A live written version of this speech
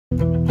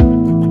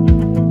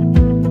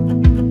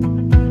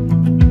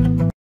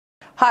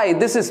Hi,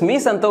 this is me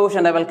Santosh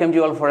and I welcome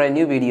you all for a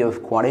new video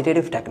of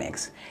quantitative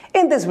techniques.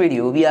 In this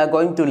video, we are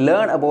going to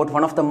learn about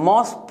one of the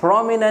most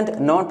prominent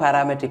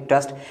non-parametric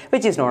tests,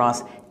 which is known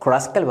as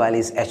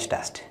Kruskal-Wallis H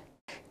test.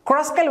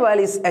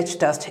 Kruskal-Wallis H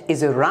test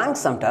is a rank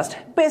sum test.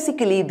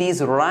 Basically,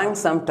 these rank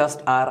sum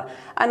tests are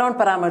a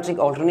non-parametric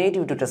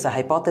alternative to test a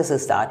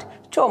hypothesis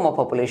that two or more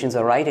populations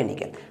are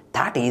identical.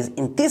 That is,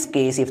 in this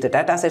case, if the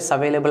data sets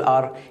available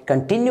are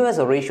continuous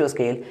or ratio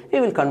scale,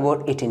 we will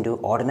convert it into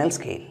ordinal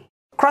scale.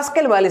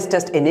 Kruskal-Wallis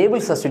test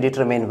enables us to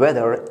determine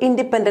whether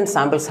independent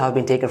samples have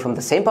been taken from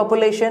the same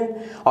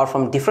population or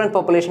from different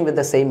populations with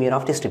the same mean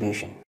of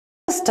distribution.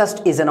 This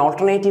test is an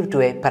alternative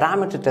to a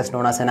parametric test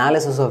known as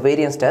analysis of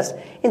variance test.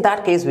 In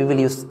that case, we will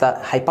use the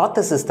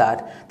hypothesis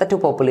that the two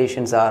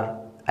populations are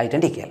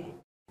identical.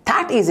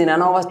 That is, in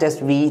ANOVA's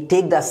test, we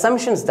take the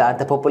assumptions that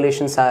the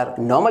populations are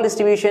normal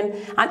distribution,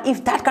 and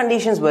if that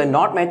conditions were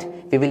not met,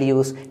 we will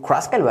use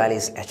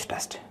Kruskal-Wallis H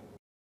test.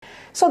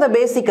 So the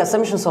basic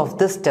assumptions of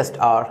this test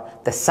are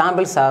the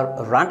samples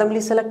are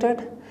randomly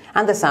selected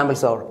and the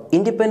samples are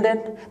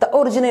independent, the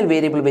original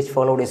variable which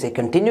followed is a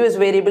continuous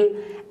variable,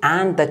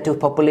 and the two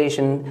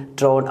populations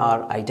drawn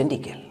are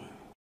identical.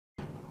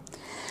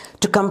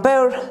 To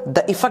compare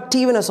the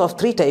effectiveness of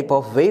three types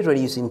of weight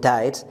reducing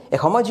diets, a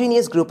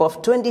homogeneous group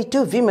of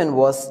 22 women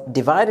was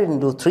divided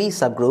into three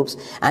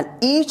subgroups and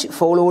each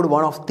followed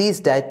one of these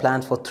diet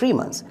plans for 3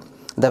 months.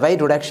 The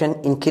weight reduction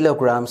in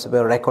kilograms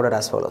were recorded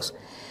as follows.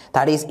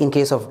 That is, in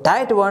case of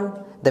diet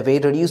 1, the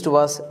weight reduced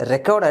was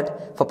recorded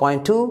for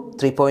 0.2,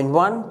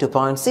 3.1,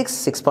 2.6,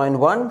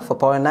 6.1,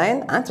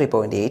 4.9 and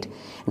 3.8.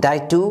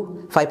 Diet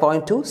 2,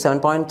 5.2,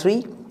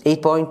 7.3,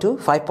 8.2,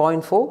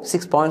 5.4,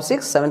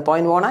 6.6,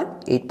 7.1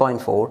 and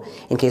 8.4.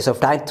 In case of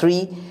diet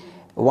 3,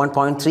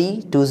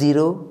 1.3,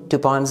 2.0,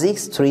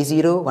 2.6,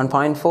 3.0,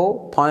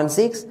 1.4,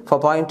 0.6,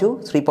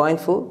 4.2,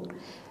 3.4,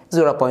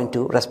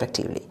 0.2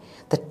 respectively.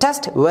 The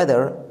test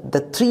whether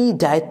the three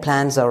diet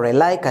plans are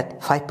alike at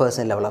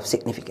 5% level of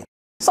significance.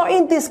 So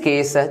in this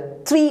case,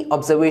 three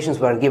observations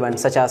were given,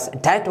 such as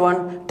diet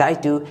 1,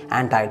 diet 2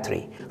 and diet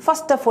 3.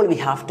 First of all, we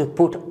have to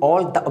put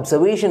all the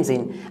observations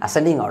in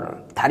ascending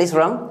order. That is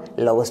from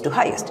lowest to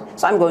highest.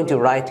 So I'm going to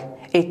write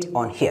it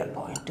on here.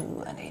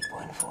 0.2 and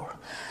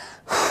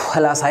 8.4.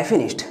 Alas, I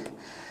finished.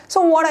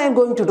 So what I am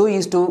going to do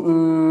is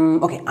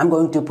to, I'm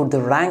going to put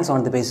the ranks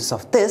on the basis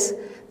of this.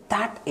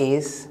 That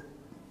is,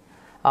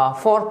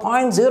 for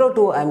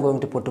 0.02, I am going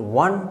to put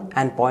 1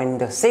 and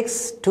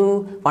 0.6,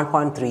 2,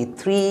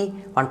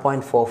 1.33,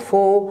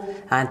 1.44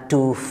 and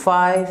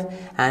 2.5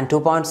 and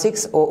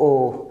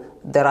 2.6.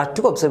 There are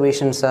two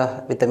observations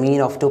with the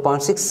mean of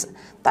 2.6.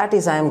 That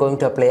is, I am going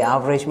to apply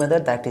average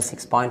method, that is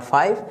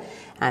 6.5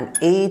 and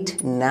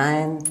 8,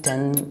 9,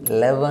 10,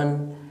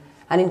 11.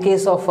 And in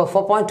case of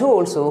 4.2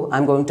 also, I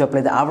am going to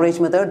apply the average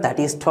method, that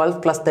is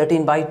 12 plus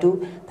 13 by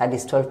 2, that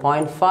is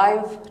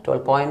 12.5,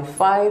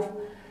 12.5,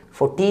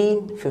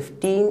 14,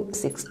 15,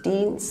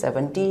 16,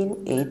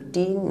 17,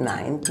 18,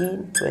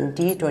 19,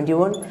 20,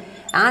 21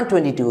 and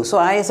 22. So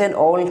I assign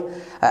all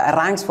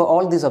ranks for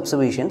all these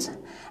observations.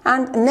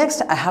 And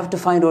next I have to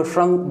find out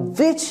from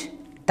which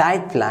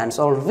diet plans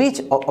or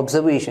which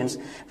observations,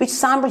 which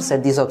sample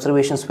set these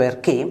observations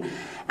came.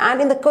 And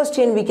in the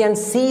question we can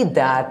see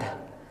that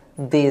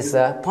this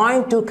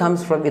 0.2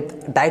 comes from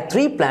with diet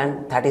 3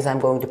 plan, that is, I'm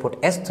going to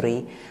put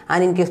S3,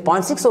 and in case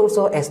 0.6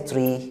 also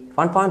S3,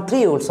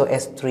 1.3 also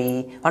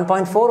S3,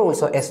 1.4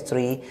 also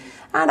S3,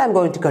 and I'm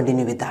going to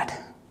continue with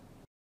that.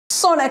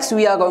 So next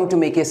we are going to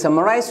make a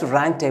summarized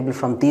rank table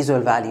from these all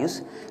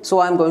values. So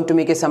I'm going to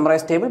make a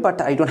summarized table, but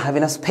I don't have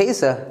enough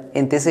space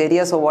in this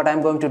area, so what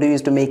I'm going to do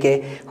is to make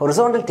a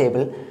horizontal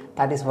table,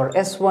 that is for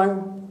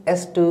S1,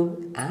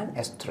 S2 and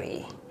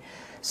S3.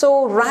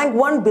 So rank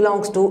 1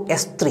 belongs to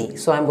S3,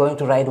 so I'm going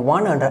to write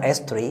 1 under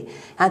S3,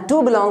 and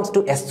 2 belongs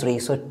to S3,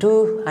 so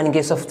 2, and in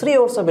case of 3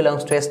 also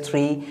belongs to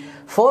S3,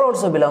 4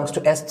 also belongs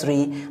to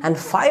S3, and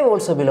 5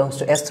 also belongs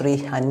to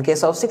S3, and in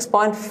case of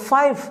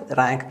 6.5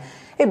 rank,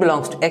 it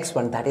belongs to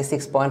X1, that is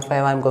 6.5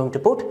 I'm going to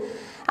put,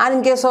 and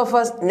in case of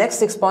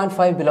next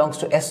 6.5 belongs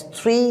to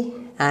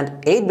S3, and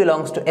 8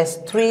 belongs to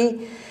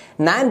S3,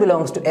 9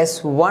 belongs to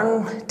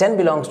S1, 10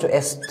 belongs to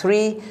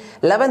S3,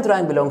 11th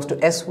rank belongs to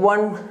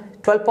S1,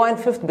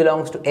 12.5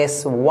 belongs to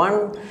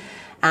S1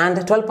 and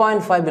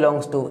 12.5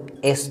 belongs to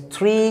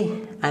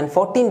S3 and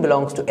 14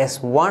 belongs to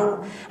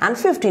S1 and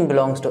 15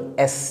 belongs to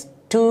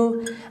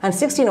S2 and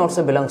 16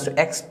 also belongs to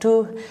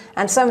X2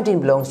 and 17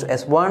 belongs to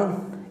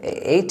S1,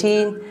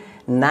 18,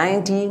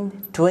 19,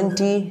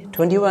 20,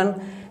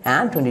 21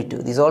 and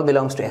 22. These all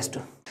belongs to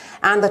S2.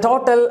 And the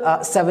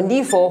total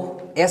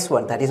 74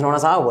 S1, that is known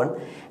as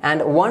R1,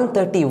 and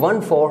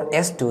 131 for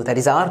S2, that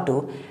is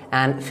R2,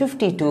 and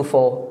 52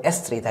 for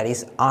S3, that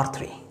is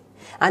R3.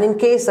 And in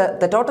case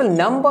the total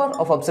number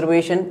of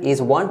observation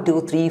is 1,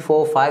 2, 3,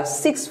 4, 5,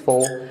 6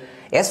 for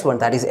S1,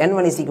 that is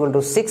N1 is equal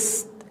to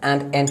 6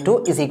 and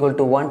N2 is equal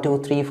to 1,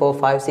 2, 3, 4,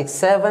 5, 6,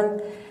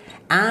 7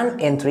 and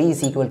N3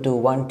 is equal to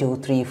 1, 2,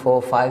 3,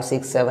 4, 5,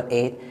 6, 7,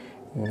 8,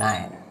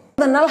 9.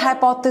 The null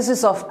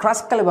hypothesis of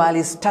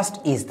Kruskal-Wallis test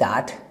is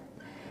that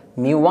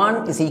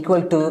mu1 is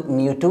equal to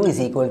mu2 is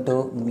equal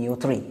to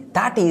mu3.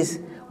 That is,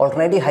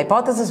 alternative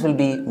hypothesis will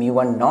be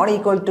mu1 not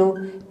equal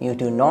to,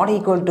 mu2 not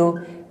equal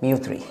to,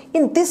 mu3.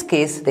 In this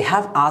case, they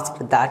have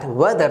asked that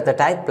whether the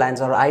diet plans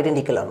are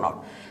identical or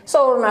not.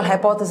 So null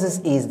hypothesis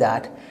is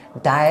that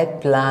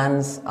diet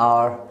plans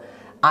are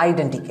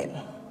identical.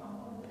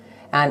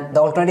 And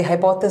the alternative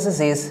hypothesis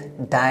is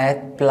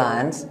diet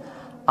plans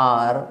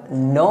are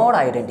not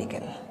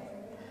identical.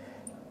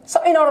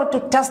 So in order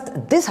to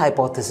test this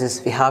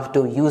hypothesis, we have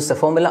to use the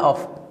formula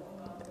of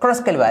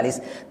Kruskal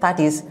values, that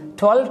is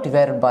 12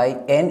 divided by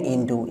n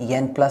into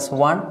n plus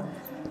 1,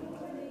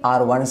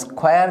 r1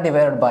 square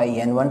divided by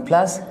n1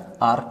 plus,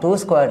 r2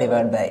 square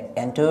divided by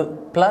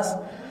n2 plus,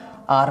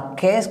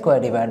 rk square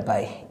divided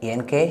by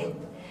nk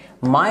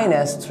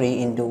minus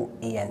 3 into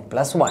n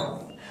plus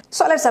 1.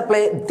 So let's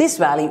apply this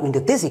value into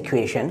this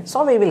equation.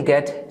 So we will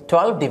get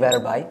 12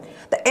 divided by,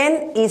 the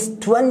n is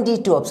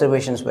 22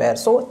 observation square.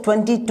 So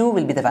 22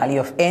 will be the value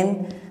of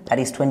n, that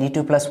is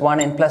 22 plus 1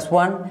 n plus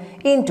 1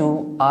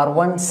 into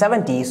r1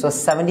 70. So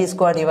 70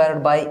 square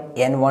divided by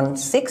n1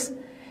 6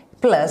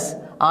 plus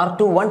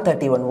r2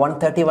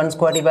 131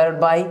 square divided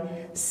by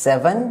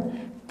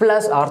 7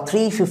 plus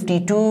r3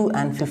 52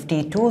 and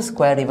 52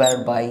 square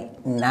divided by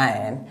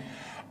 9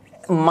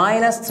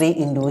 minus 3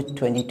 into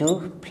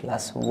 22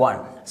 plus 1.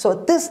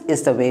 So this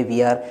is the way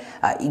we are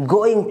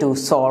going to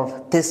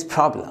solve this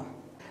problem.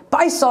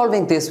 By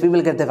solving this, we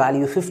will get the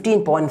value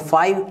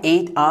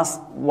 15.58 as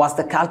was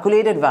the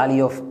calculated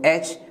value of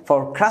H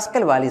for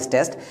Kruskal Wallis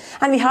test,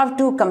 and we have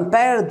to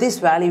compare this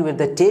value with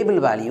the table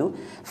value.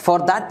 For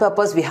that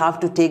purpose, we have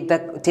to take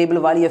the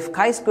table value of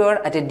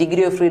chi-square at a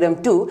degree of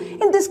freedom 2.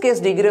 In this case,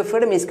 degree of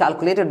freedom is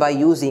calculated by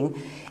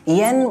using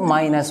n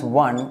minus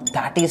 1,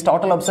 that is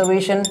total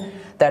observation.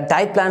 The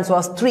diet plans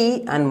was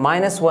 3 and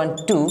minus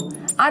 1 2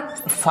 at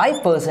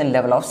 5%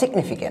 level of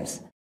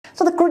significance.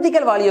 So the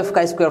critical value of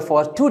chi-square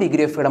for 2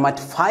 degree of freedom at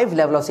 5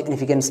 level of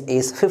significance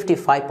is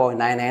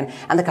 55.99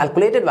 and the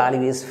calculated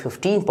value is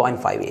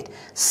 15.58.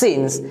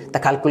 Since the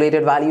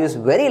calculated value is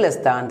very less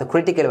than the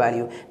critical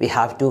value, we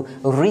have to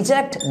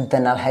reject the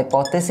null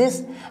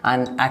hypothesis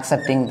and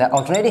accepting the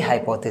alternative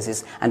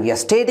hypothesis, and we are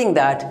stating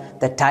that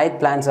the diet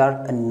plans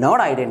are not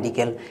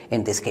identical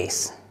in this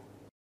case.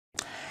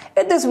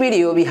 In this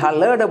video, we have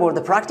learned about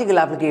the practical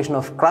application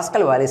of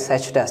Kruskal Wallis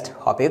H test.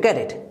 Hope you get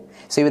it.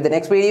 See you in the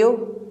next video.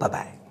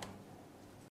 Bye-bye.